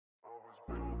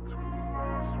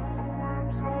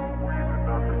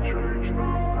I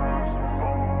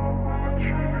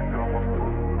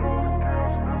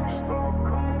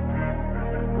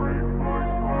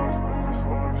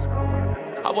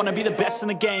wanna be the best in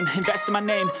the game, invest in my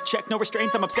name, check no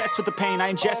restraints, I'm obsessed with the pain.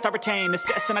 I ingest, I retain,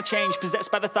 assess and I change, possessed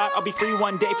by the thought I'll be free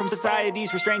one day from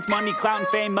society's restraints. Money, clout and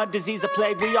fame, mud, disease, a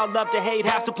plague. We all love to hate,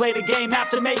 have to play the game, have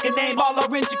to make a name. All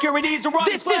our insecurities are on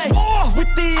display. This is war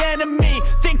with the enemy,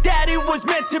 think that it was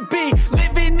meant to be.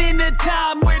 Living in a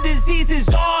time where disease is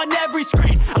on every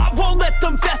screen. I won't let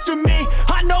them fester me,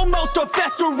 I know most are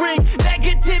festering.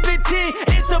 Negativity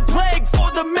is a plague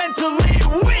for the mentally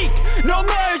weak. No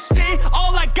mercy,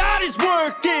 all I got is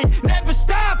working. Never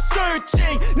stop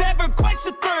searching, never quench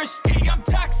the thirsty. I'm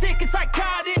toxic and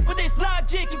psychotic with this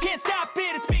logic, you can't stop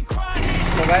it, it's been chronic.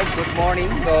 So guys, good morning.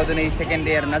 So today second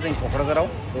day arena जों क'क्राझाराव.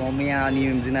 So मैया नि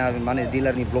जोंना माने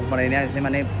डिलारनि blog बानायनाया एसे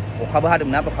माने अखाबो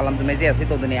हादोंना थ' खालामजोबनाय जायासै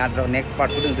थ' दिनै आरो नेक्स्ट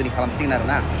पार्टखौ जों दिनै खालामसिगोन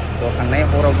आरोना. थ' थांनाय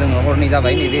हराव जोङो हरनै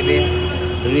जाबाय नैबे बे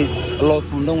लज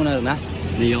दंमोन आरोना.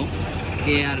 नैयाव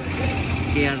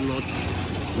केआर लज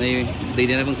नै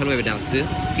दैदेनाबो ओंखारबाय दासो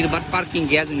खिन्थु बाट पार्किं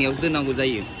गैया जोंनियावसो दोननांगौ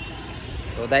जायो.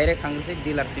 थ' डाइरेक्ट थांनोसै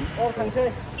डिलारसिम. थांसै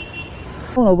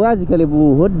टाउनावबो आजिखालि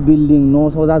बहुत बिल्डिं न'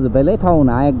 स' जाजोब्बायलै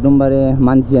टाउना एकदमबारे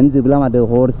मानसियानो जोबला माथो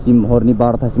हरसिम हरनि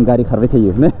 12टासिम गारि खारबाय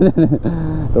थायो.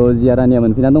 थ' जियारानिया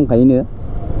मोनफैना दंखायोनो.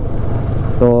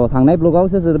 थ' थांनाय ब्लगाव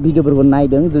सोर भिडिअफोरखौ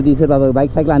नायदों जुदि सोरबाबो बाइक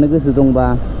साइक लानो गोसो दंबा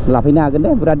लाफैनो हागोन दे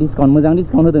पुरा डिसकाउन्ट मोजां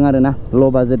डिसकाउन्ट होदों आरोना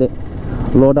ल' बाजेट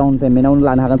ल' डाउन पेमेन्टआवनो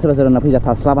लानो हागोन सोरबा सोरबा फैसा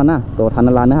थास्लाबाना थ'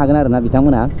 थानो लानो हागोन आरोना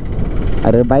बिथांमोना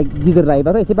आरो बाइक गिदिर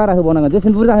लायोबाथ' एसे बारा होबावनांगोन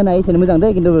जेसेनो बुरजा होनो हायो एसेनो मोजां दे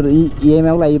खिन्थु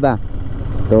इएमआइआव लायोबा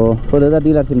थ' फैदा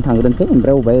डिलारसिम थांग्रोनोसै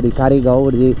ओमफ्राय अबेबा ओरै कारिगाव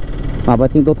ओरै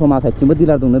माबाथिं दतमा साइडथिंबो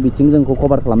डिलार दंनो बिथिं जोंखौ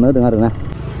कभार खालामनो होदों आरोना.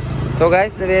 थ'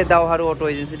 गाइस बे दावहारु अट'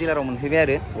 एजेन्सि डिलाराव मोनफैबाय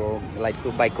आरो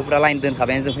थ' बाइकखौ फुरा लाइन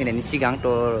दोनखाबायानो जों फैनायनि सिगां थ'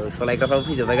 सलायग्राफ्राबो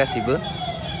फैजोब्बाय गासिबो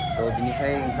थ'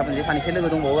 बिनिफ्राय ओंखारनोसै सानैसो लोगो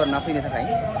दंबावो आरोना फैनो थाखाय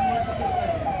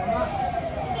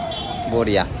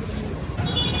बरिया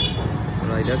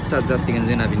राइडआ स्टार्ट जासिगोन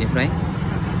जोंना बिनिफ्राय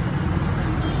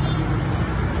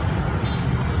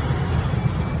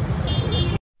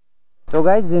थ'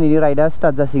 गाइस दिनैनि राइडआ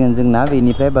स्टार्ट जासिगोन जोंना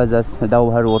बेनिफ्राय बाजाज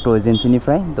दावहारु अट'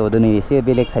 एजेन्सिनिफ्राय थ' दिनै एसे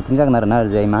बेलेग साइडथिं जागोन आरोना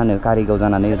ओरैजाय मा होनो कारिगाव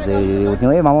जानानै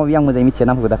ओरैजाय माबा माबि आं मोजाङै मिथिया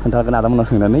नामफोरखौ दा खोन्थागोन आदामोनाव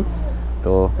सोंनानै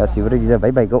थ' गासिबो रेडि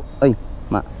जाबाय बाइकआव ओइ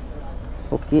मा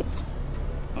अके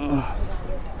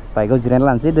बाइकआव जिरायना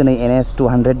लानोसै दिनै NS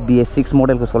 200 BS6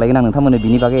 मडेलखौ सलायगोन आं नोंथांमोननो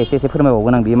बिनि बागै एसे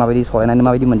फोरमायबावगोन आं बियो माबायदि सलायनानै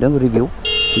माबायदि मोन्दों रिभिउ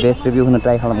बेस्ट रिभिउ होनो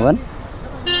ट्राइ खालामगोन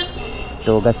थ'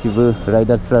 गासिबो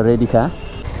राइडार्सफ्रा रेडिखा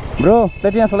ब्र'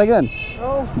 प्लेटिना सलायगोन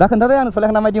दा खोन्थादो आं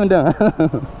सलायखांना माबायदि मोन्दों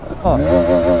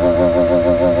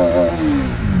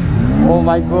अ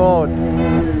माय गड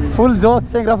फुल जस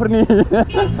सेंग्राफोरनि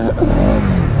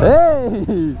hey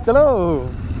चलो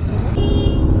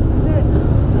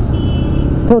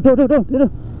थ'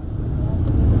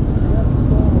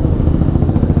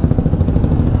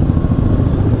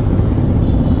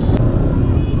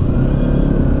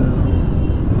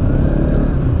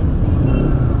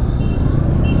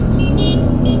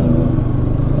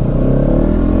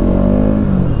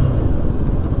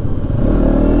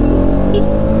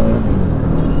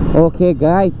 ओके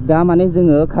गाइस दा माने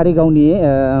जोङो कारिगावनि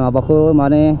माबाखौ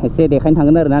माने एसे देखायनो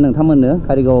थांगोन आरोना नोंथांमोननो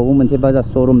कारिगावआवबो मोनसे बाजाज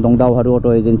श'रुम दं दावहारु अट'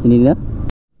 एजेन्सिनिनो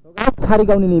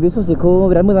कारिगावनि नैबे ससेखौ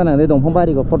बिराद मोजां नांदों दंफां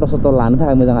बारिखौ फट' सट' लानो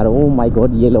थाखाय मोजां आरो अ माय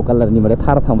गड येल' कालारनि माने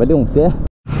थार थांबाय गंसे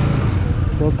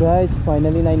थ' गाइस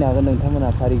फाइनालि नायनो हागोन नोंथांमोना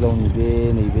कारिगावनि बे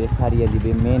नैबे सारियालि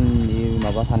बे मेननि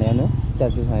माबा थानायानो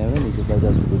स्टार्टिं थानायानो नैबे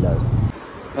बाजाज डिलार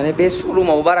माने बे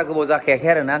श'रुमाव बारा गोबाव जाखायाखै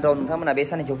आरोना थ' नोंथांमोना बे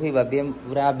साननैसोआव फैबा बे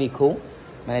पुरा बेखौ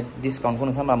माने डिसकाउन्टखौ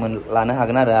नोंथांमोना लानो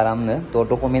हागोन आरो आरामनो थ'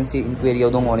 डकुमेन्टस इनकुवेरियाव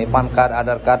दङ नै पान कार्ड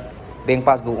आधार कार्ड बेंक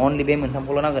पासबुक अनलि बे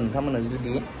मोनथामखौल' नांगोन नोंथांमोननो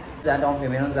जुदि जा डाउन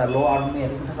पेमेन्टआनो जा ल'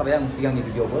 आर्टनियाथ' खोन्थाखाबाय आं सिगांनि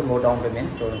भिडिअआवबो ल' डाउन पेमेन्ट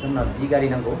थ' नोंथांमोना जि गारि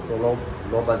नांगौ थ'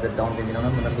 ल' बाजेट डाउन पेमेन्टआवनो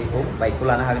मोनगोन बेखौ बाइकखौ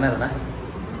लानो हागोन आरोना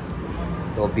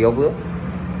थ' बेयावबो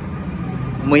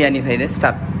मैयानिफ्रायनो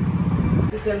स्टार्ट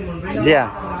जिया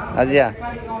आजिया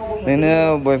नोंनो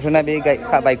बयफ्रेन्डआ बे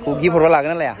बाइकखौ गिफ्ट हरबा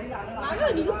लागोन ना लाया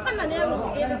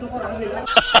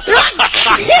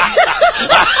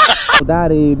दा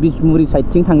ओरै बिसमुरि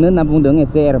साइडथिं थांनो होनना बुंदों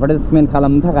एसे एडभार्टाइजमेन्ट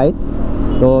खालामनो थाखाय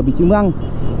थ'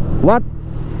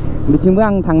 बिथिंबो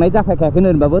आं थांनाय जाफायखायाखैनो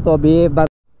होनबाबो थ' बे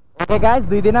ओके गाइस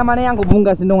दैदेना माने आंखौ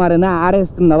बुंगासिनो दं आरोना RS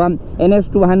माबा NS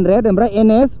 200 ओमफ्राय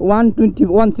NS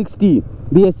 160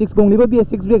 BS6 गंनैबो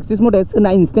BS6 मडेल सोना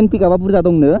इन्स्टेन्ट पिकआपआ बुरजा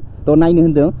दंनो थ' नायनो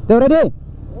होनदों थ' रेडि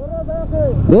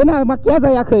देना माखिया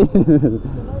जायाखै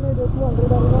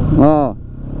अ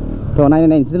थ'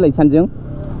 नायनोसै लाय सानजों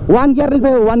 1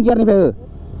 गियारनिफ्राय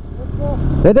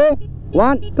रेडि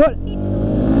 1 2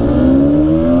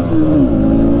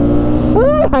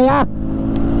 हाया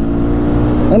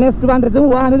NS 200 जों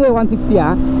वानो दे 160 आ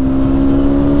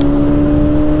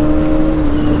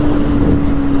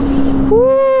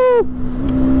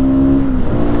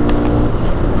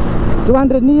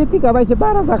 200 नि पिकआपआ एसे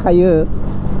बारा जाखायो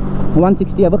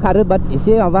 160 आबो खारो बाट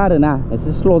एसे माबा आरोना एसे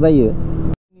स्ल' जायो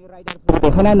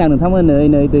देखायना होनदां नोंथांमोननो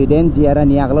नै दैदेन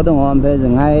जियारानि आगोलाव दङ ओमफ्राय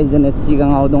जोंहाय जोंनो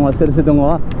सिगाङाव दङ सोर दङ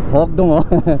हक दङ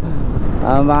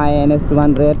ओमफ्राय NS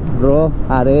 200 ब्र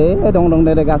आरो दं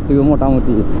दे गासिबो मथा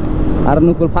मथि आरो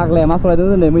नुकुल फाग्लाया मा सलायदों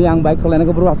दिनै मैया आं बाइक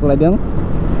सलायनायखौ ब्र'आ सलायदों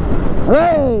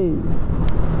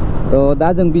तो दा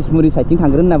जों बिसमुरि साइडथिं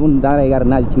थांग्रोन होनना बुंदों दा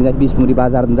आरोना बिथिंजाय बिसमुरि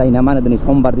बाजार जायो ना मा होनो दिनै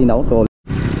समबार दिनाव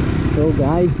तो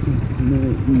गाइस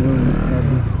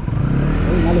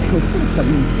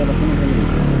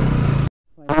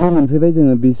मोनफैबाय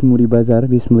जोङो बिसमुरि बाजार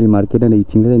बिसमुरि मार्केट होनो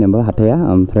इथिंजाय जायो नामा हाथाया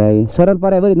ओमफ्राय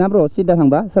सरलपाराया बोरै ना ब्र सिदा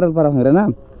थांबा सरलपारा थांग्रा ना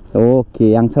अके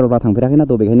आं सरलपारा थांफेराखै ना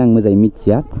तो बेखायनो आं मोजाङै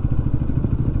मिथिया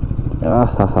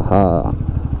आहा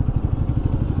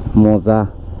मजा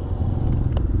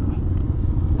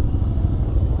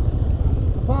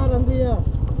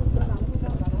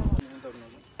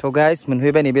तो गाइस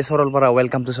मोनफैबाय नैबे सरलपारा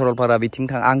वेलकाम टू सरलपारा बिथिं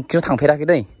आं खिन्थु थांफेराखै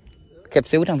दै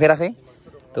खेबसेबो थांफेराखै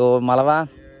तो मालाबा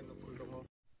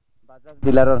बाजाज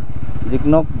डिलार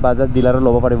जिकनक बाजाज डिलार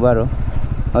ল'ব পাৰিব আৰু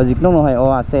जिकनक নহয়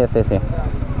আছে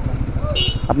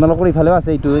আপোনালোকৰ ইফালেও আছে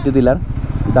এইটো ডিলাৰ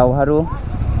দাওহাৰু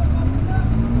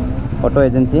অটো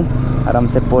এজেন্সি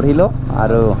আৰামছে পঢ়ি ল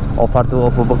আৰু অফাৰটো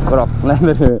উপভোগ কৰক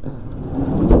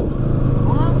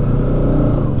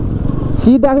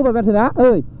সিধা होबाय ना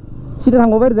ओइ सिदा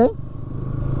थांबावबाय ओरैजाय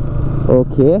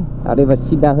अके आरो एबार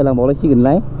सिदा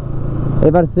होलांबावलायसिगोनलाय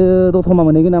एबारसो दतमा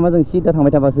मोनहैगोन नामा जों सिदा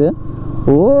थांबाय थाबासो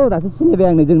दासो सिनायबाय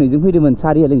आं जों नैजों फैदोंमोन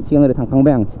सारियालिनि सिगां ओरै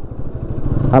थांखांबाय आं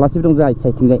आलासिबो दं जाय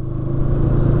साइडथिंजाय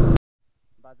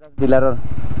बाजाज डिलार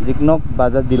जिकनक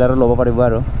बाजाज डिलार ল'ব পাৰিব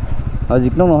আৰু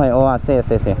जिकनक নহয় আছে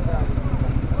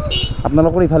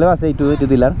আপোনালোকৰ ইফালেও আছে এইটো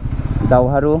ডিলাৰ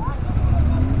দাওহাৰু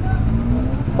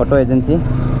অটো एजेंसी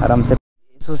आरामसे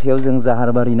ससेयाव जों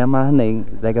जाहारबारि ना मा होननाय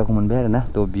जायगाखौ मोनबाय आरोना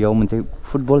तो बेयाव मोनसे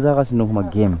फुटबल जागासिनो दं खोमा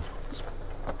गेम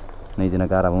नै जोंना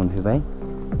गाराबो मोनफैबाय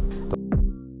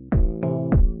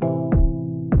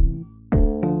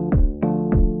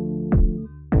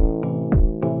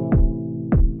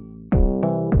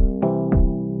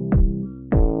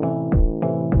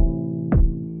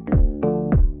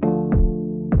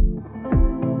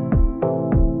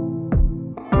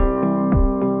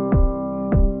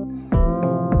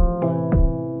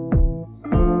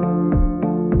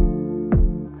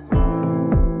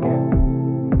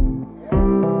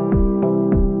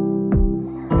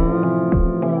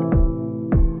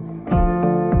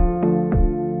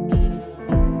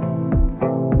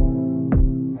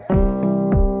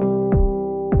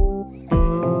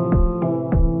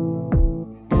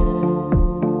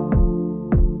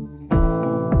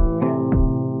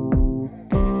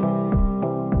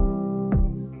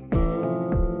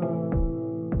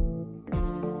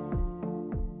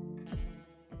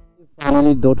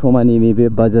दतमानि बे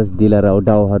बाजाज डिलाराव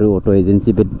दावहारु अट'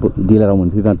 एजेन्सि बे डिलाराव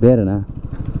मोनफैबाय आरोना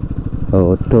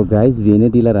तो गाइस बेनो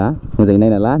डिलारा मोजाङै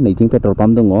नायना ला नैथिं पेट्रल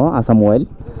पाम्प दङ आसाम अइल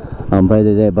ओमफ्राय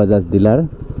जाय बाजाज डिलार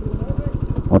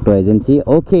अट' एजेन्सि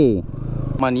अके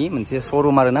मानि मोनसे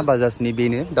श'रुम आरोना बाजाजनि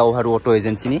बेनो दावहारु अट'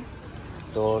 एजेन्सिनि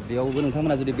तो बेयावबो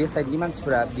नोंथांमोना जुदि बे साइडनि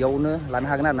मानसिफोरा बेयावनो लानो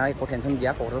हागोन आरोना एख' टेनसन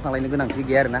गैया क'क्राझार थांलायनो गोनांथि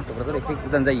गैया आरोना क'क्राझार एसे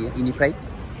गोजान जायो इनिफ्राय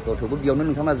तो थेवबो बेयावनो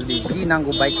नोंथांमोना जुदि जि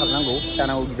नांगौ बाइक नांगौ फिसा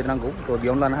नांगौ गिदिर नांगौ तो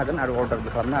बेयावनो लानो हागोन आरो अर्डारबो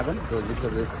खालामनो हागोन तो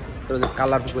जिफोर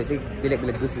कालारफोरखौ एसे बेलेग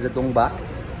गोसो दंबा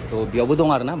तो बेयावबो दं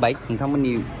आरोना बाइक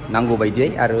नोंथांमोननि नांगौ बायदियै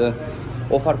आरो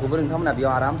अफारखौबो नोंथांमोना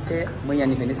बेयाव आरामसे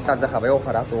मैयानिफ्रायनो स्टार्ट जाखाबाय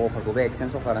अफारा तो अफारखौबो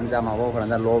एक्सचेन्ज अफारानो जा माबा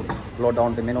अफारानो जा ल'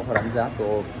 डाउन पेमेन्ट अफारानो जा तो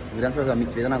गोदान सोरबा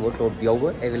मिथिबाय जानांगौ तो बेयावबो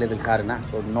एभेलेबेलखा आरोना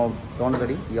तो डन्ट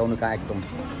वरि बेयावनोखा एकदम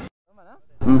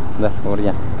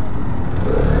बरिया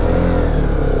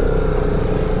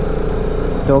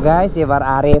तो गाइस एबार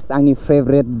RS आंनि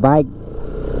फेवरेट बाइक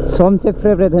सबसे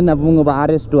फेवरेट होनना बुङोबा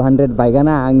RS 200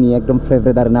 बाइकआना आंनि एकदम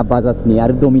फेवरेट आरोना बाजाजनि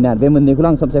आरो डमिनार बे मोननैखौल'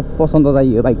 आं सबसे पसन्द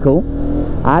जायो बाइकखौ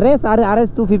RS आरो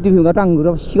RS 250 बुङोबाथ'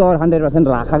 आं सियर 100%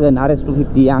 लाखागोन RS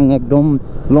 250 आं एकदम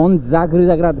लन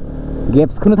जाग्रा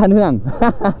गेप्सखौनो थानो होआ आं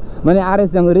माने RS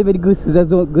जों ओरैबायदि गोसो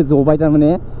जबाय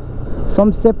थारमाने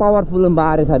सबसे पावारफुल होनबा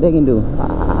RS आदे खिन्थु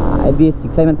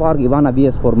BS6 साइमन पावार गैया आंना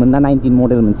BS4 मोन ना 19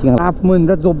 मडेल मोन सिगां टाफमोन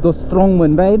बिराद जब्द स्ट्रं मोन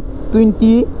ओमफ्राय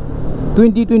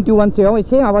 2021 सोआव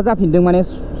एसे माबा जाफिनदों माने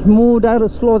स्मुथ आरो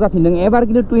स्ल' जाफिनदों एबार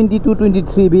खिन्थु 22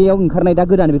 23 बेयाव ओंखारनाय दा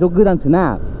गोदान बेथ' गोदानसो ना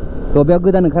तो बेयाव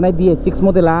गोदान ओंखारनाय BS6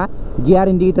 मडेला गियार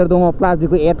इन्डिकेटर दङ प्लास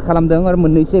बेखौ एड खालामदों आरो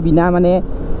मोननैसो बिना माने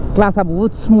क्लासा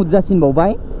बहुत स्मुथ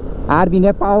जासिनबावबाय आरो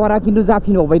बिनि पावारा खिन्थु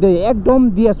जाफिनबाय दे एकदम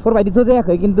BS4 बायदिथ'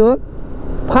 जायाखै खिन्थु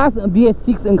फार्स्ट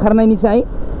BS6 ओंखारनायनिसाय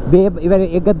बे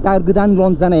एबार गोदान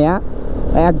लन्च जानाया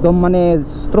एकदम माने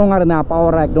स्ट्रं आरोना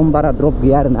पावारा एकदम बारा ड्रप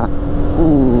गैया आरोना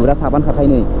पुरा साबान खाखाय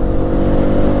नै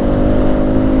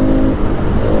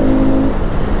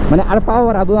माने आरो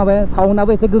पावाराबो माबा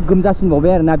साउन्डआबो एसे गोगोम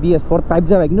जासिनबावबाय आरोना BS4 टाइप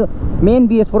जाबाय खिन्थु मेन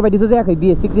BS4 बायदिथ' जायाखै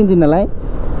BS6 इन्जिन नालाय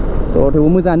थ' थेवबो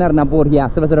मोजाङानो आरोना बरिया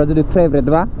सोरबा सोरबा जुदि फेभरेट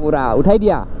बा पुरा उठाय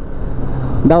दिया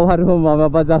दावहारु माबा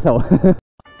बाजाजाव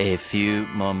A few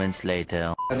moments later.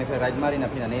 निफ्राय राइड मारिना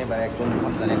फैनानै एबार एकदम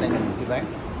ओंखाम जानाय टाइम मोनफैबाय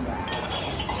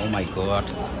Oh my god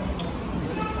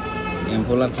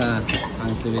एम्फौ लाथा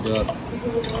हांसो बेदर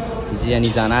जियानि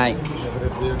जानाय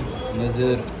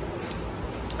नोजोर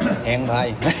हें भाई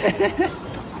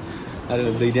आरो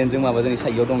दैदेनजों माबाजों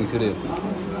साइयाव दं बिसोरो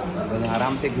जों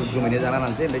आरामसे गोग्गोमैनो जाना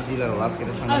लानोसै ओमफ्राय डिलाराव लास्ट खेब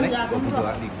थांनानै भिडिअ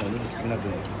आरो दिखांनो जोबसिगोन आरो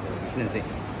खिनोसै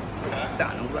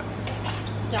जानांगौबा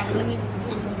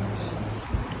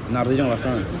नारजिजों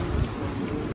लाफा